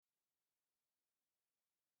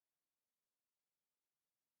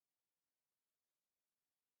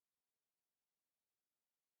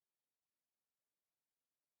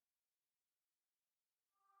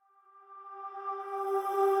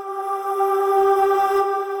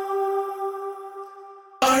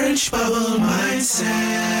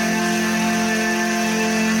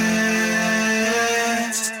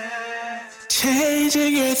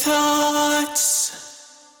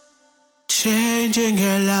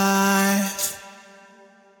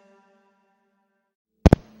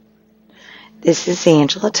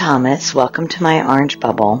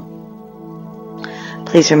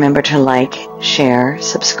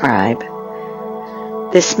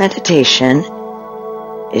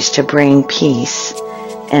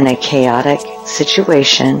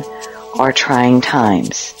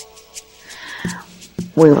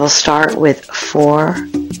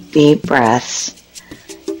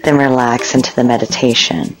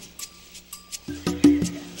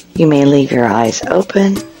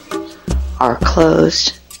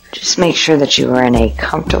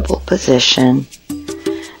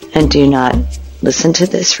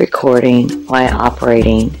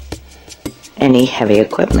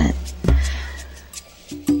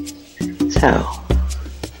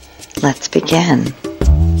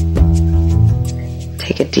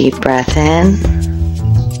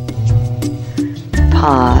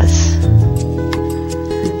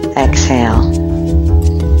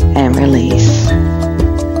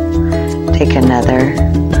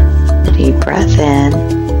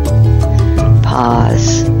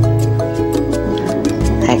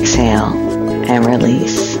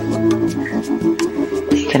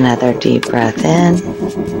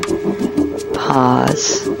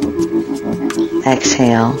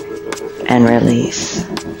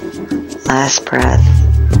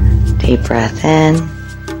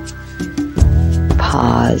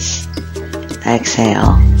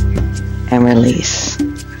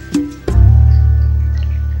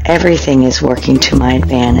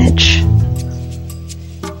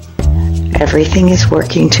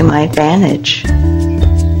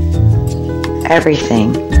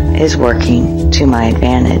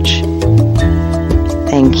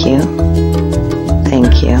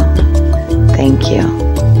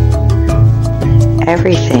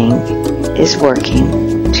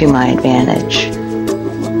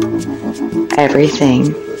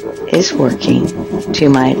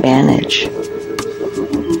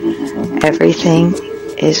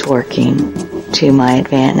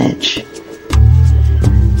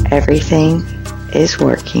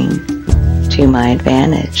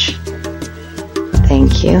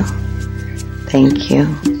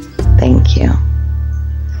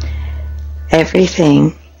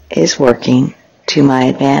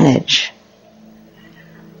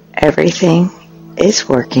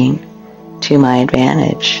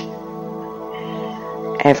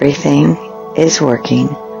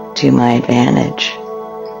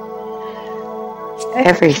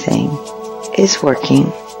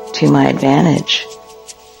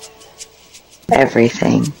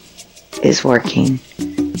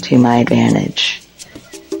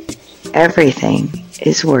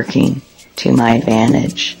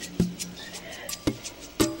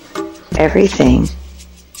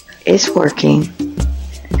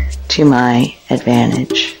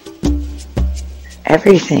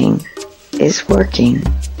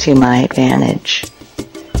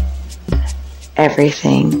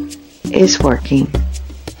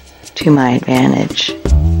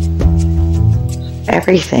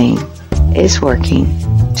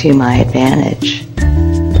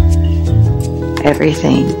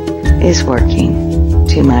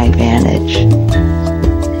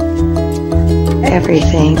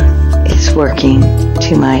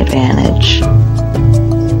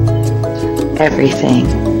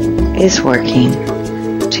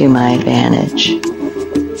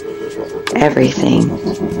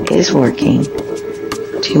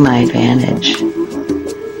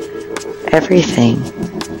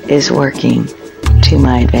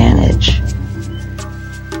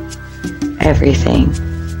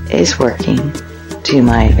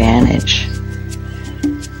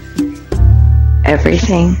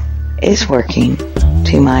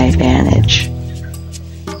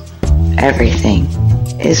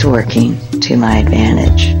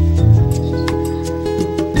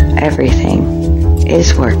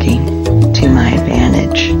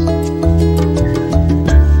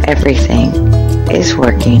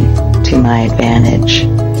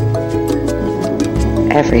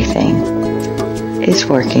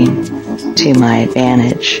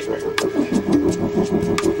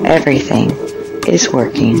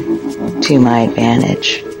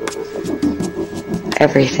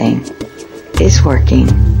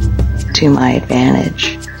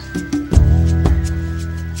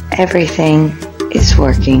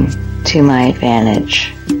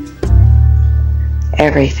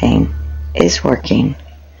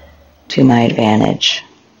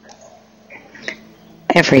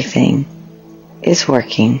Everything is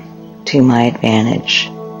working to my advantage.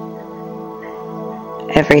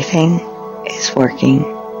 Everything is working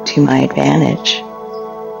to my advantage.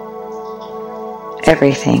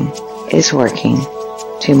 Everything is working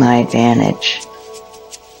to my advantage.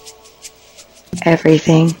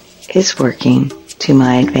 Everything is working to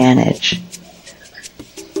my advantage.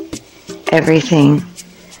 Everything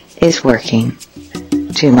is working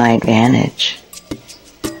to my advantage.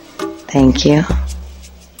 Thank you.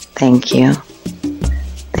 Thank you.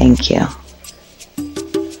 Thank you.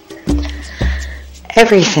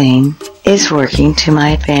 Everything is working to my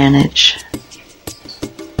advantage.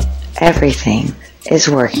 Everything is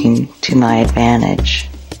working to my advantage.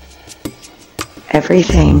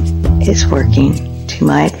 Everything is working to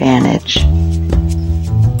my advantage.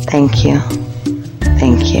 Thank you.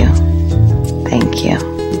 Thank you. Thank you.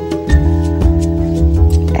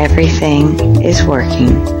 Everything is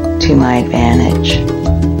working to my advantage.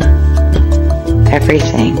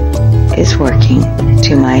 Everything is working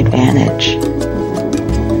to my advantage.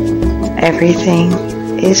 Everything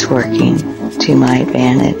is working to my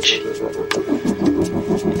advantage.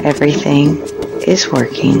 Everything is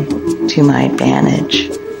working to my advantage.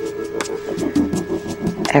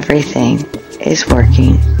 Everything is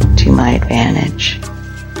working to my advantage.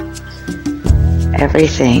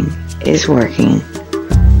 Everything is working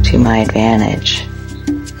to my advantage.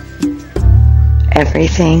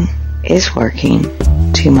 Everything is working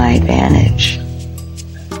to my advantage.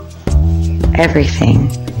 Everything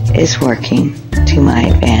is working to my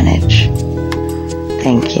advantage.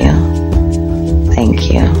 Thank you.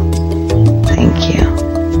 Thank you. Thank you.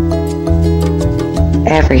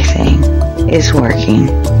 Everything is working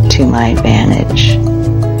to my advantage.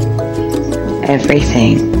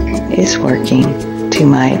 Everything is working to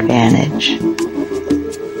my advantage.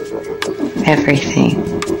 Everything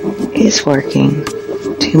is working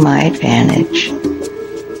to my advantage.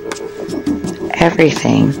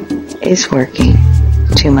 Everything is working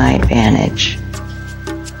to my advantage.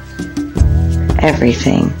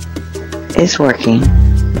 Everything is working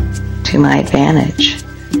to my advantage.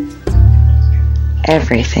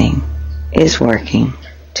 Everything is working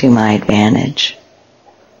to my advantage.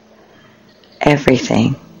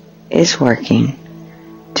 Everything is working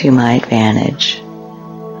to my advantage.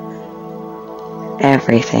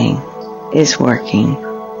 Everything is working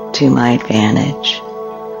to my advantage.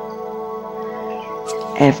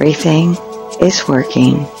 Everything is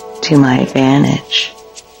working to my advantage.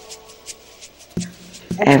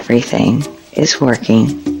 Everything is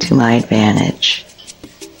working to my advantage.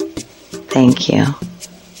 Thank you.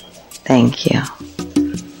 Thank you.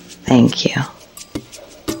 Thank you.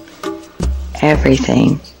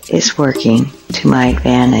 Everything is working to my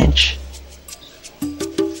advantage.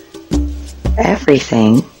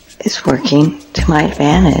 Everything is working to my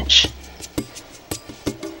advantage.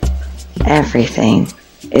 Everything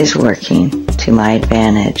is working to my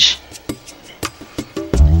advantage.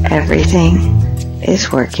 Everything is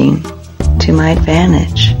working to my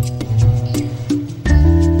advantage.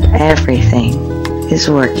 Everything is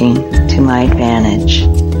working to my advantage.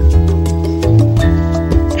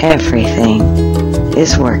 Everything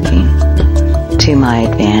is working to my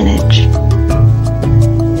advantage.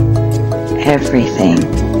 Everything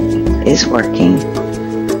is working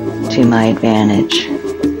to my advantage.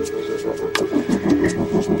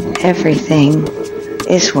 Everything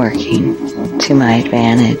is working to my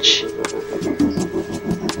advantage.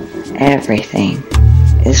 Everything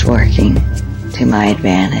is working to my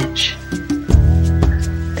advantage.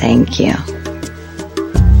 Thank you.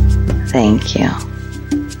 Thank you.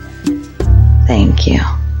 Thank you.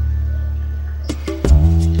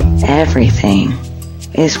 Everything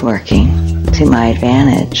is working to my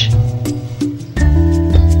advantage.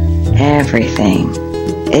 Everything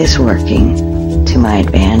is working to my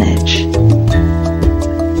advantage.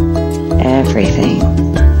 Everything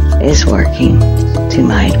is working to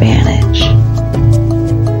my advantage.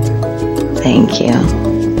 Thank you.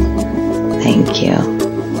 Thank you.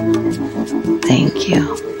 Thank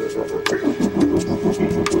you.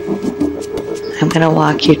 I'm going to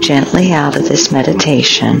walk you gently out of this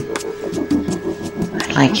meditation.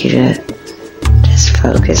 I'd like you to just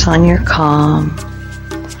focus on your calm.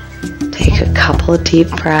 Take a couple of deep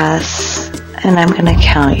breaths, and I'm going to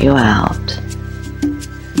count you out.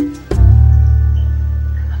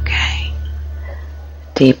 Okay.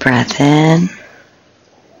 Deep breath in.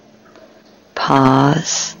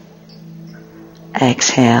 Pause.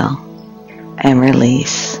 Exhale and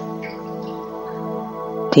release.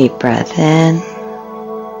 Deep breath in.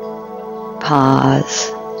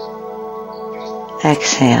 Pause.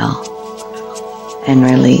 Exhale and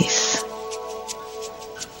release.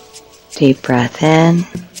 Deep breath in,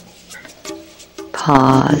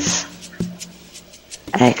 pause,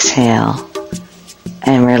 exhale,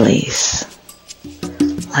 and release.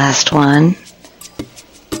 Last one.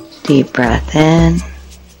 Deep breath in,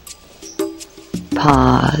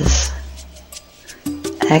 pause,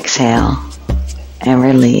 exhale, and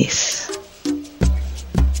release.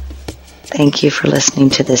 Thank you for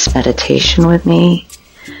listening to this meditation with me.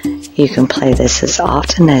 You can play this as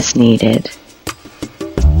often as needed.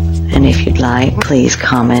 And if you'd like, please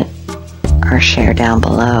comment or share down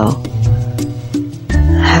below.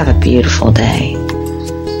 Have a beautiful day.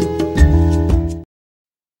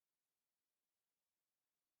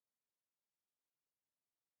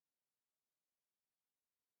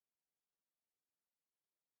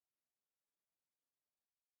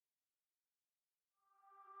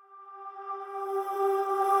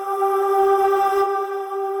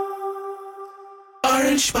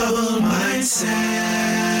 Orange Bubble Mindset.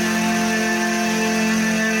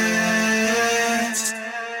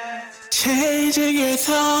 Changing your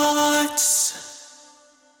thoughts,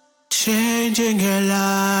 changing your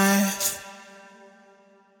life.